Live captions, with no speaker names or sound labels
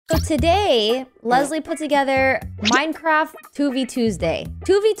So today, Leslie put together Minecraft 2V2UESDAY.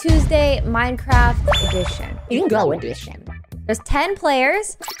 2V2UESDAY Minecraft Edition. Bingo Edition. There's 10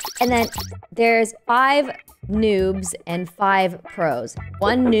 players, and then there's 5 noobs and 5 pros.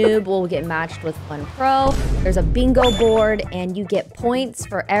 One noob will get matched with 1 pro. There's a bingo board, and you get points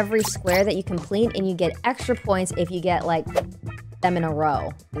for every square that you complete, and you get extra points if you get, like, them in a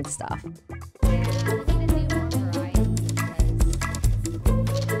row and stuff.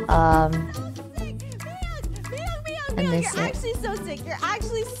 And you're actually so sick. You're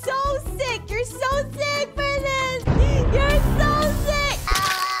actually so sick. You're so sick for this. You're so sick.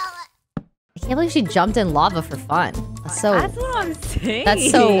 I can't believe she jumped in lava for fun. That's what I'm saying. That's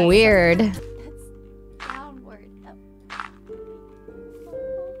so weird. That's downward.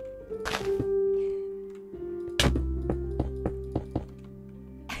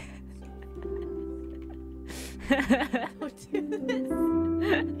 Don't do this.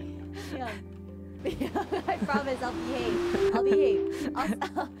 Miyoung, I promise I'll behave. I'll behave.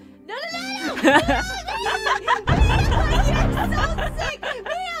 No! You're so sick!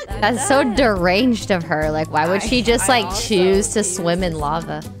 Miyoung! That's so deranged of her. Like, why would she just, like, choose to swim in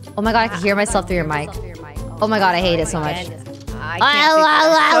lava? Oh my god, I can hear myself through your mic. Oh my god, I hate it so much. I'm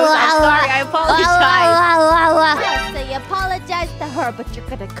sorry, I apologize. So you apologize to her, but you're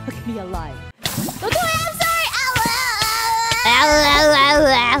gonna cook me alive. Don't do it, I'm sorry!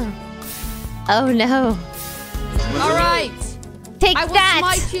 Oh no. Alright. Take I will that!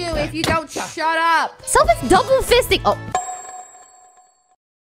 smite you if you don't shut up. Someone's double fisting. Oh.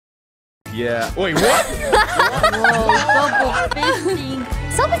 Yeah. Wait, what? Whoa, double fisting.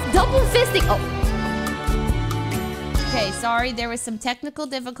 Someone's double fisting. Oh. Okay, sorry, there was some technical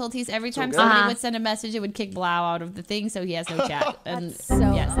difficulties. Every time somebody would send a message, it would kick Blau out of the thing, so he has no chat. And That's so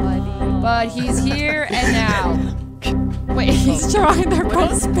funny. But he's here and now. Wait, he's trying. They're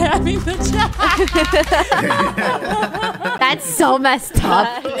both spamming the chat. That's so messed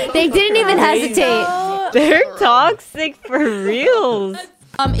up. They didn't even hesitate. They're toxic for reals.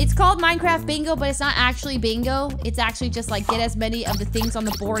 It's called Minecraft Bingo, but it's not actually bingo. It's actually just like get as many of the things on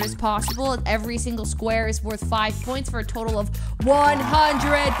the board as possible. Every single square is worth 5 points for a total of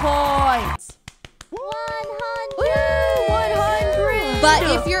 100 points. 100. But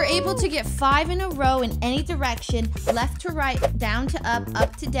if you're able to get 5 in a row in any direction, left to right, down to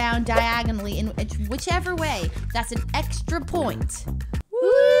up to down, diagonally, in whichever way, that's an extra point.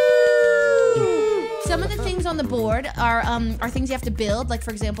 Woo! Some of the things on the board are things you have to build. Like, for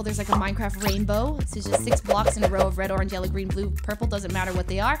example, there's like a Minecraft rainbow. It's just 6 blocks in a row of red, orange, yellow, green, blue, purple. Doesn't matter what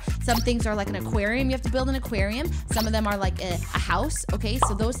they are. Some things are like an aquarium. You have to build an aquarium. Some of them are like a house. Okay,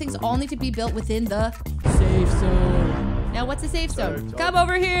 so those things all need to be built within the safe zone. Now, what's a safe zone? Come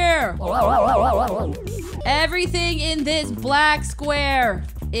over here. Everything in this black square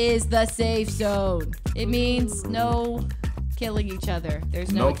is the safe zone. It means no killing each other.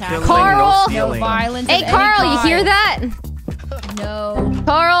 There's no attacking. Carl! No violence. Hey, Carl, you hear that? No.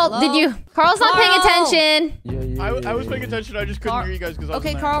 Carl, Hello? Carl's not paying attention. I was paying attention. I just couldn't hear you guys because I was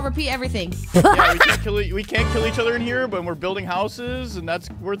Okay, in there. Carl, repeat everything. Yeah, we can't kill each other in here, but we're building houses, and that's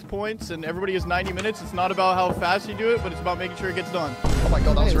worth points. And everybody has 90 minutes. It's not about how fast you do it, but it's about making sure it gets done. Oh my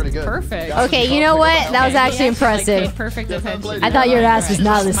god, that was really good. Perfect. Okay, you know what? That was actually impressive. Paid perfect attention. I thought your ass was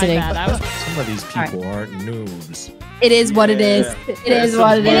not listening. Some of these people aren't noobs. It is what it is. It is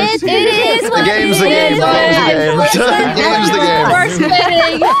what it is. It is what The game's the game. The game's the game. First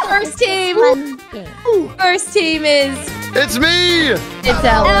winning. First team. First team is... It's me! It's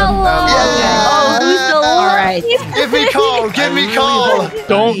Ellen. All right. Give me Carl! Give me Carl!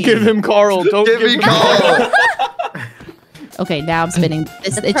 Don't give him Carl. Don't Give me Carl! Okay, now I'm spinning.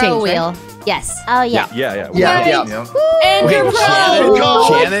 It Pro changed, wheel. right? Yes. Oh, yeah. Yeah. And Okay, you're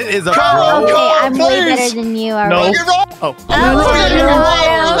Janet is a pro. Okay, I'm way better than you are. No. Oh.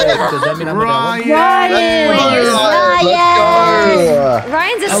 Does that mean I'm the Ryan.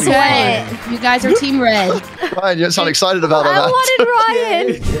 Ryan's a sweat. You guys are team red. Ryan, you sound excited about I that. wanted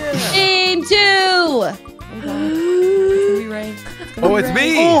Ryan. Team 2. Oh, it's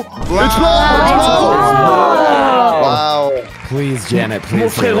me. Wow. Please, Janet.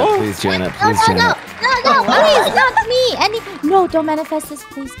 Please, Janet. Please, Janet. Please, Janet. No, please, not me. No, don't manifest this,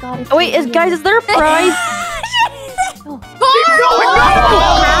 please, God. Oh, wait, guys, is there a prize? Okay,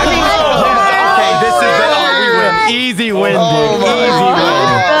 this is it. We win. Easy win, dude. Easy win.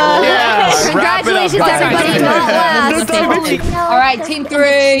 Yeah. Congratulations, everybody. Not last. All right, team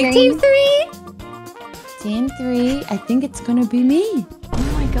 3. Team 3. Team 3. I think it's gonna be me.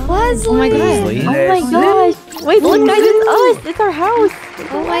 Leslie. Oh my god. Oh my gosh. Wait, look, guys, it's us. It's our house.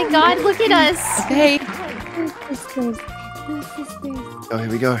 Oh my god, look at us. Okay. Two sisters. Oh, here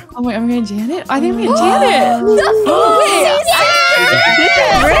we go. Oh wait, I'm gonna Janet. I think we get Janet.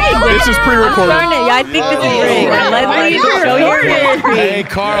 This is pre-recorded. Darn it. Yeah, I think this is rigged. Leslie, show your victory. Hey,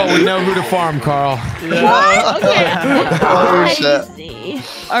 Carl, we know who to farm, Carl. Oh, shit.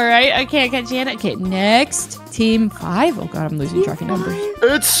 All right, I can't get Janet. Okay, next team 5. Oh god, I'm losing track of numbers.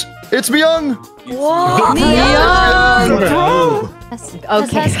 It's Miyoung. Okay,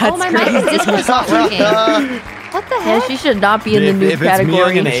 Oh my god, this Discord's not working. What the Yeah, heck? she should not be in the noob If it's category.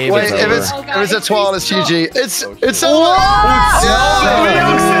 Miyoung and Abe, Wait, it's if over. it's Etoiles, it's GG. It's Oh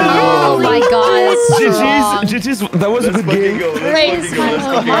my god. GG's, that was a good game. Raise my Oh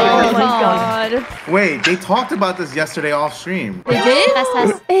my god. Wait, they talked about this yesterday off stream. They did?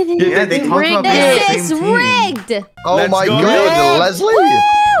 Yeah, they talked about being This the is same team. rigged. Oh my god, Leslie.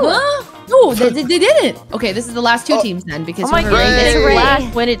 No, they didn't. Okay, this is the last 2 teams then because Oh my whoever god, gets it's Ray.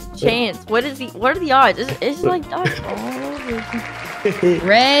 last when it's chance. What are the odds? It's like dodgeball.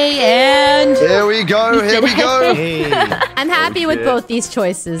 Ray and Here we go. Here we go. Hey. I'm happy with both these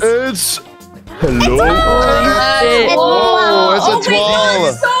choices. It's Hello. oh, it's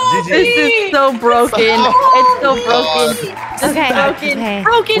Etoiles. This is so broken. It's so broken. Okay.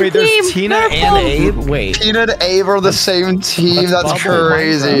 Broken Wait, team. there's Tina and Abe? Wait. Tina and Abe are on the same team. That's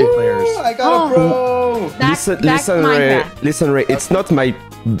crazy. I got a bro. Listen, Ray. It's not my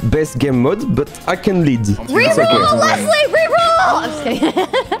best game mode, but I can lead. Reroll, Leslie! Reroll! I'm just kidding.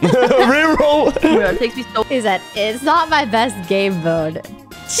 Reroll. That takes me so. He said, it's not my best game mode.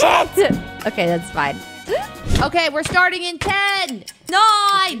 Shit! Okay, that's fine. Okay, we're starting in 10,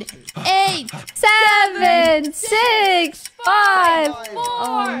 9, 8, 7, 6, 5.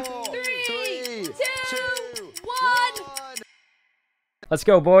 4, 3, 2, 1. Let's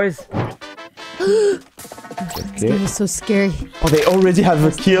go, boys. It was so scary. Oh, they already have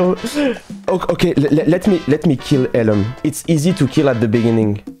a kill. Okay, let me kill Elm. It's easy to kill at the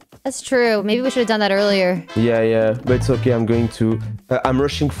beginning. That's true. Maybe we should have done that earlier. Yeah, but it's okay. I'm going to. I'm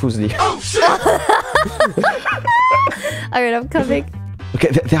rushing Fuslie. Alright, I'm coming. Okay,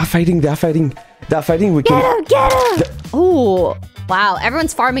 they are fighting. We can. Get him! Oh, wow.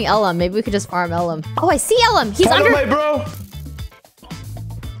 Everyone's farming Elam. Maybe we could just farm Elam. Oh, I see Elam. He's Hello, under. my bro.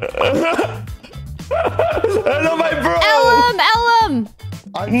 Hello, my bro. Elam!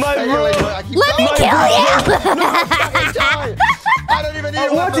 My bro. Let me kill you! I don't even need a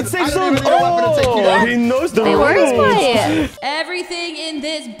What? weapon. It's safe I don't zone. even need a weapon to take you down. He knows the Wait, where is rules. my... Everything in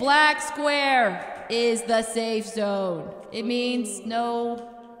this black square is the safe zone. It means no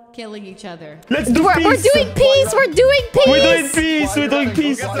killing each other. Let's do We're peace. doing peace! We're doing peace! We're doing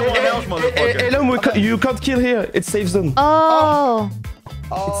peace. Elon, you can't kill here. It's safe zone. Oh.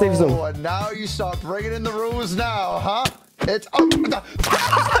 Oh, safe zone. and now you start bringing in the rules now, huh? It's Come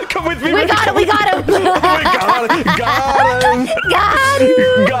with me. We got him! Got him.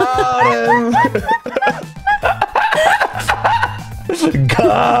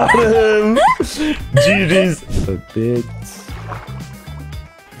 Got him. GG's. A bit.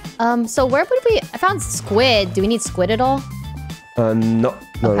 So where would we... I found squid. Do we need squid at all? No.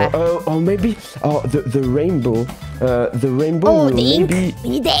 Okay. Or maybe. Oh, the rainbow. The rainbow. Oh, will the ink? maybe... We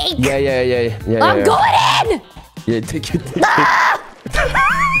need the ink! Yeah. I'm going in! Yeah, take it.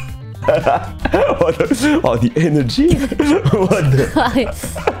 Oh, the energy. What the?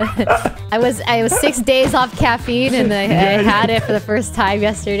 I was 6 days off caffeine and I had it for the first time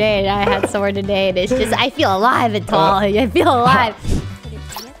yesterday and I had some more today and it's just I feel alive at all. I feel alive.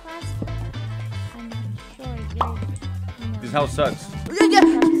 This house sucks. This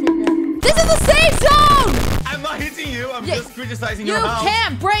is the safe zone! I'm not hitting you. I'm just criticizing You your house.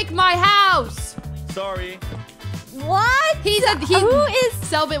 can't break my house! Sorry. What? Who is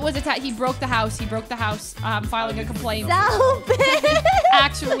Selbit was attacked. He broke the house. I'm filing a complaint. Selbit!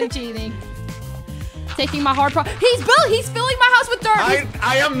 Actually cheating. Taking my hard He's filling my house with dirt.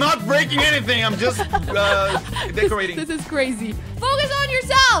 I am not breaking anything. I'm just decorating. This is crazy. Focus on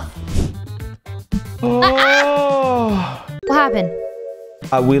yourself. Oh. What happened?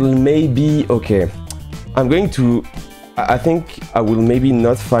 I will maybe. Okay. I'm going to. I think I will maybe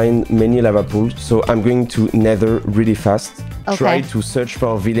not find many lava pools, so I'm going to nether really fast. Okay. Try to search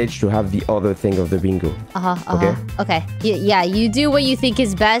for a village to have the other thing of the bingo. Okay. Yeah, you do what you think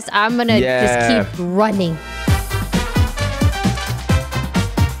is best. I'm gonna just keep running.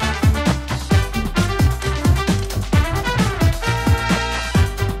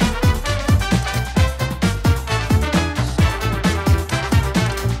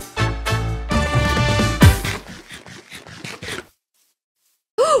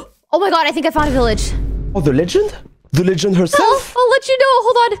 Oh my god, I think I found a village. Oh, the legend? The legend herself? I'll let you know.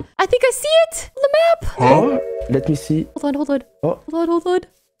 Hold on. I think I see it on the map. Huh? Let me see. Hold on. Oh. Hold on.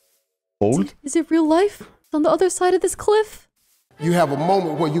 Hold? Is it real life? It's on the other side of this cliff. You have a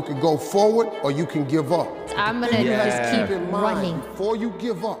moment where you can go forward or you can give up. I'm gonna just keep In mind, running. before you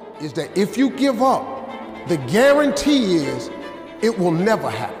give up, is that if you give up, the guarantee is it will never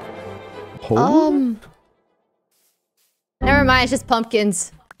happen. Hold? Never mind. It's just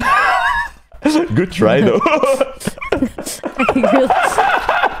pumpkins. Good try, though.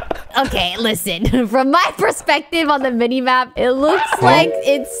 Okay, listen. From my perspective on the minimap, it looks like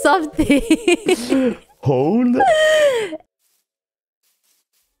it's something. Hold?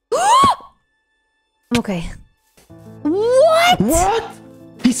 Okay. What?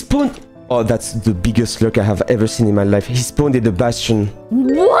 He spawned... Oh, that's the biggest luck I have ever seen in my life. He spawned in the bastion.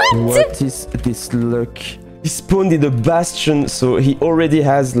 What? What is this luck? He spawned in the bastion, so he already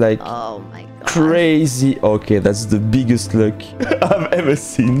has like... Oh my god. Crazy. Okay, that's the biggest luck I've ever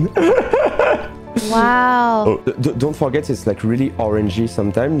seen. Wow. Oh, don't forget, it's like really orangey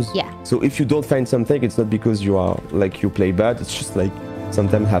sometimes. Yeah. So if you don't find something, it's not because you are like you play bad. It's just like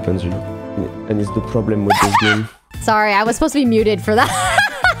sometimes happens, you know. And it's the problem with this game. Sorry, I was supposed to be muted for that.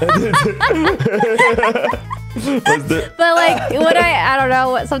 But like when I don't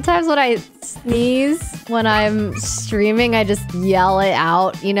know, sometimes when I sneeze when I'm streaming, I just yell it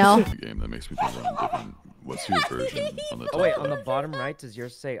out, you know? Game that makes me think I'm different. What's your version on the top? Oh wait, on the bottom right does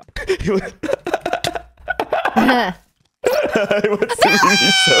yours say? Village!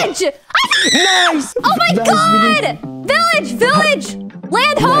 Nice! Oh my god! Village!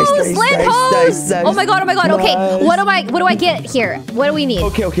 Land hose! Nice. Oh my god, okay. What do I get here? What do we need?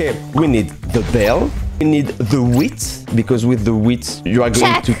 Okay. We need the bell. We need the wheat, because with the wheat you are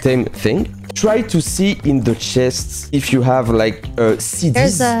going to tame thing. Try to see in the chests if you have like CDs.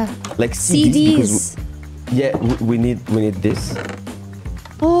 There's like CDs. Yeah, we need this.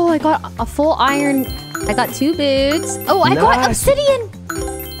 Oh, I got a full iron. I got 2 boots. Oh, I got obsidian.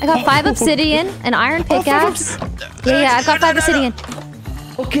 I got 5 obsidian, an iron pickaxe. Yeah, I got 5 obsidian.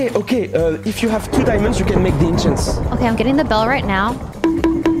 Okay. If you have 2 diamonds, you can make the enchants. Okay, I'm getting the bell right now.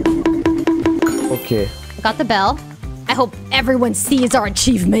 Okay. I got the bell. I hope everyone sees our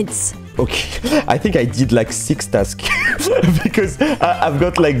achievements. Okay, I think I did like 6 tasks because I've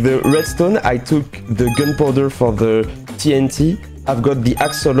got like the redstone, I took the gunpowder for the TNT, I've got the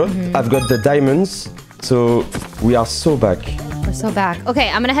axolotl, I've got the diamonds, so we are so back. We're so back. Okay,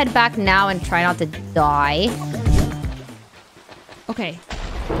 I'm gonna head back now and try not to die. Okay.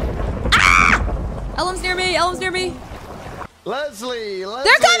 Ah! Ellum's near me. Leslie!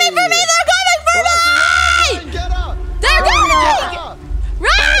 They're coming for me! Get up! They're coming! Run!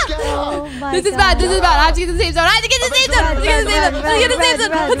 Oh my This is bad. I have to get to the safe zone. I have to get to the safe zone. I'm in the safe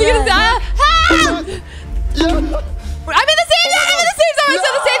zone. I'm in the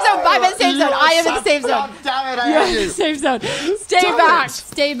safe zone. I am in the safe zone. Damn it, I You're hate in you. the safe zone.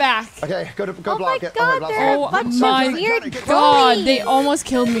 Stay back. Okay, go Oh block my it. god, there are a bunch of weird God, bullies. they almost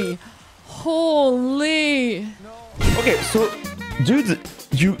killed me. Holy. Okay, so dude,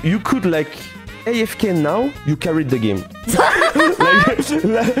 you could like AFK now, you carried the game.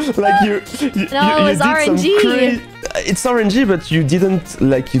 like you No, it's did RNG. It's RNG, but you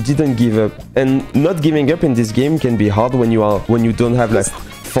didn't give up. And not giving up in this game can be hard when you don't have like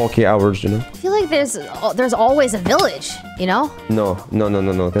 4K hours, you know? I feel like there's always a village, you know? No.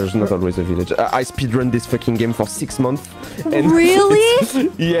 There's not always a village. I speedrun this fucking game for 6 months. And Really?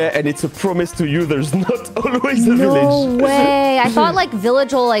 Yeah, and it's a promise to you. There's not always a village. No way. I thought like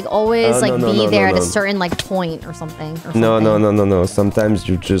village will like always be there at a no. certain like point or something. No. Sometimes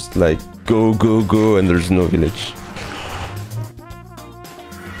you just like go, and there's no village.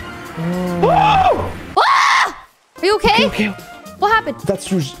 Ah! Are you okay? Okay. What happened? That's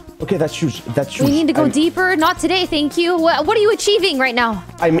huge. Okay, that's huge. We need to go deeper. Not today, thank you. What are you achieving right now?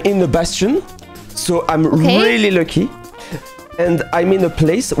 I'm in the bastion, so I'm really lucky. And I'm in a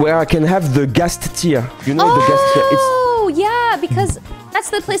place where I can have the ghast tier. You know the ghast tier? Oh, yeah, because that's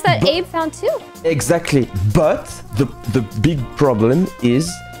the place that Abe found too. Exactly. But the big problem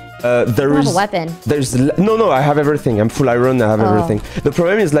is there is a weapon. No, I have everything. I'm full iron. I have everything. The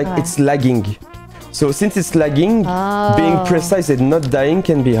problem is like it's lagging. So since it's lagging, being precise and not dying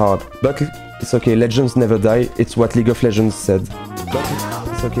can be hard. But it's okay. Legends never die. It's what League of Legends said. But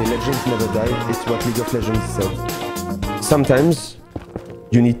it's okay. Legends never die. It's what League of Legends said. Sometimes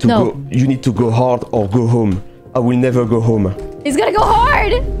you need to go. You need to go hard or go home. I will never go home. He's gonna go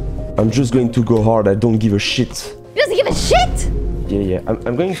hard. I'm just going to go hard. I don't give a shit. He doesn't give a shit. Yeah.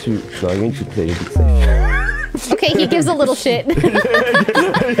 I'm going to. No, I'm going to play a bit safe. Okay, he gives a little shit.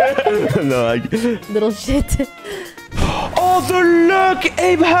 No, Little shit. Oh, the luck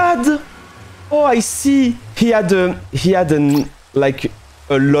Abe had! Oh, I see. He had like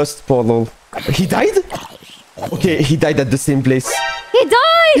a lost portal. He died? Okay, he died at the same place. He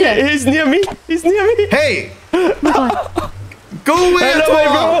died! He's near me. He's near me. Hey! Oh my God. Go away, Hello, my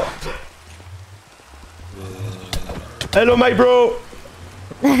bro. Hello, my bro.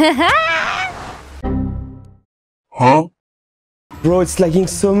 Huh? Bro, it's lagging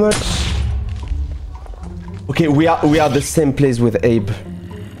so much. Okay, we are the same place with Abe.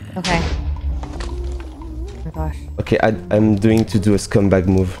 Okay. Oh my gosh. Okay, I'm going to do a scumbag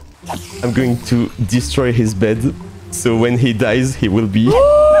move. I'm going to destroy his bed, so when he dies, he will be...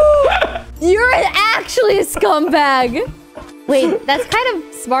 You're actually a scumbag! Wait, that's kind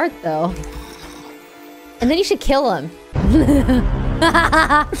of smart, though. And then you should kill him.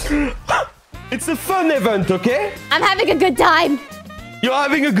 It's a fun event, okay? I'm having a good time! You're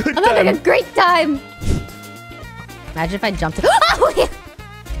having a good time! I'm having a great time! Imagine if I jumped... Oh, yeah.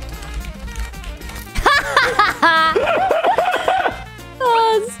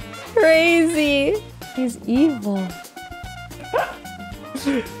 Oh, it's crazy. He's evil.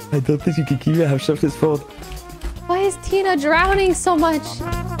 I don't think you can kill me. I have shoved his sword. Why is Tina drowning so much?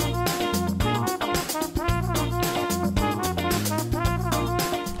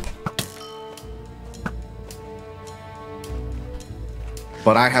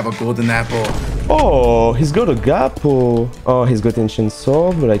 But I have a golden apple. Oh, he's got a Gapo. Oh, he's got ancient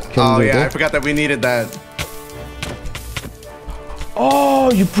sword, but I can't do yeah, that. I forgot that we needed that.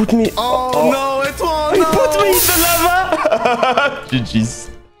 Oh, you put me... Oh, no, Etoiles, You no. put me in the lava!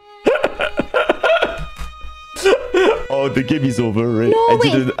 GG's. Oh, the game is over, right? No,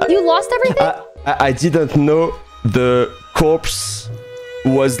 wait, you lost everything? I didn't know the corpse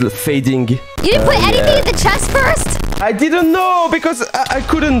was fading. You didn't put anything in the chest first? I didn't know because I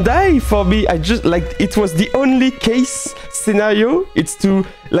couldn't die for me. I just like it was the only case scenario. It's to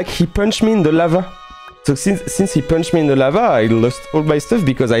like he punched me in the lava. So since he punched me in the lava, I lost all my stuff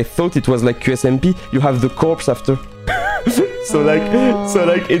because I thought it was like QSMP. You have the corpse after. so like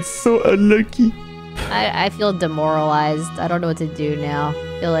it's so unlucky. I feel demoralized. I don't know what to do now.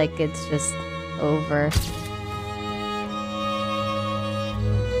 I feel like it's just over.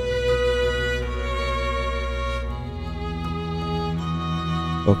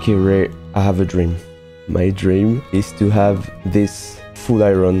 Okay, Ray, I have a dream. My dream is to have this full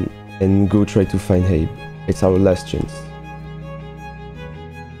iron and go try to find Abe. It's our last chance.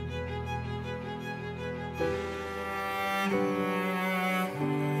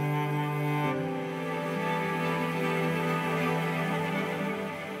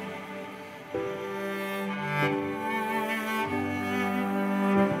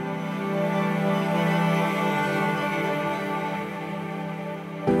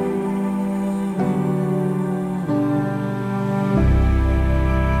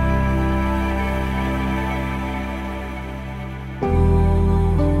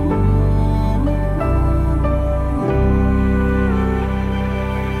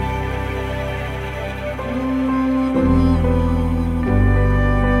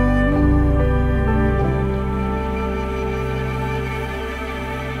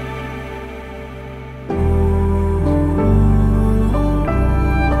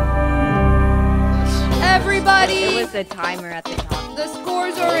 The timer at the top. The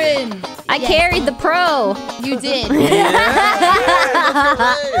scores are in. I carried the pro. You did.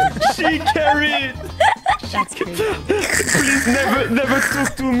 She carried. That's crazy. Please never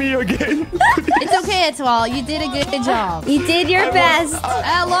talk to me again. It's okay, Etoiles. You did a good job. You did your best.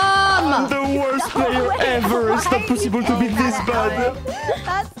 I'm Elam. the worst player ever. It's not possible to be this bad.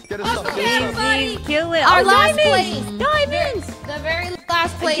 Okay, buddy. Kill it. Our last place. Diamonds. The very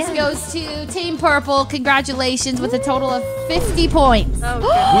last place goes to Team Purple. Congratulations with a total of 50 points.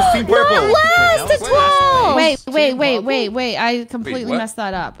 Who's Team Purple? Not last, Etoiles. Wait. I completely messed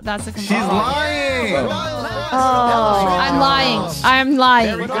that up. That's a complete... She's lying. I'm lying. I'm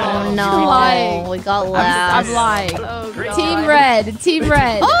lying. Oh no. I'm lying. We got last. I'm lying. Team Red. Team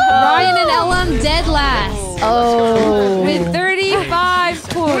Red. Ryan and Elam dead last. Oh. With 35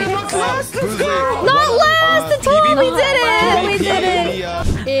 points. Not last, Etoiles. We did it. We did it.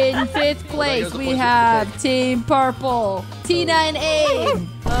 In 5th place, we have Team Purple, Tina and Abe.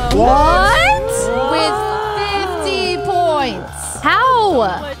 What? With 50 points. How?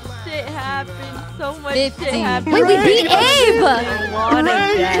 much shit happened. So much 50. shit happened. Wait, we beat Abe. A lot of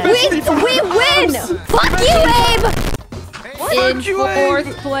death. We win. Fuck you, Abe. In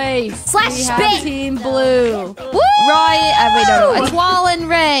 4th place, Slash we have spit. Team Blue. Woo! Ryan, Etoiles and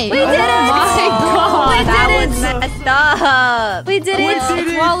Ray. We did it. Oh my God. We did That it. was messed up. up. We did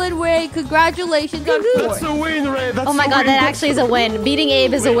it. Wallen Way, congratulations on That's fourth. a win, Ray. That's Oh my a god, win. that actually is a win. Beating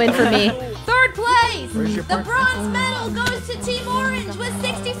Abe is a win for me. Third place! The bronze medal goes to Team Orange with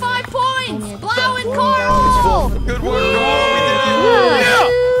 65 points! Blau and Carl! Good work.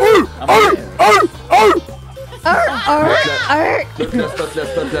 We did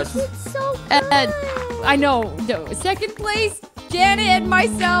And I know, no, second place, Janet and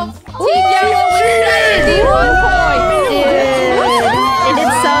myself, Team Yellow with 71 points! Dude, it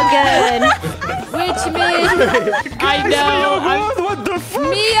is so good. Which means, I know, What the fuck?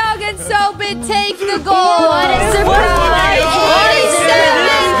 Miyoung and Sobin take the gold! What a surprise!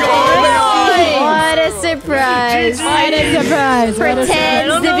 87 points! What a surprise! What a surprise!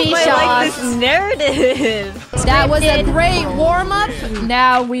 Pretends to be shocked. Narrative. That was a great warm-up.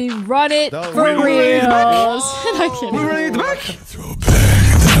 Now we run it for reals. I'm kidding. We run it back. Throw it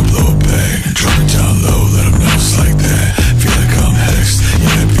back, then I blow it back. Drop it down low, let them know it's like that. Feel like I'm hexed,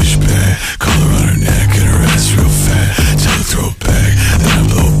 yeah, that bitch bad. Collar on her neck and her ass real fat. Tell her throw it back, then I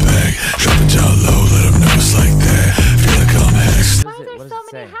blow it back. Drop it down low, let them know it's like that. Feel like I'm hexed. Why are there so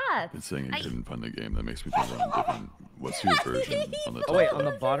many hats? It's saying you couldn't find the game. That makes me think I'm different. What's your version on the top? Oh wait, on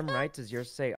the bottom right, does yours say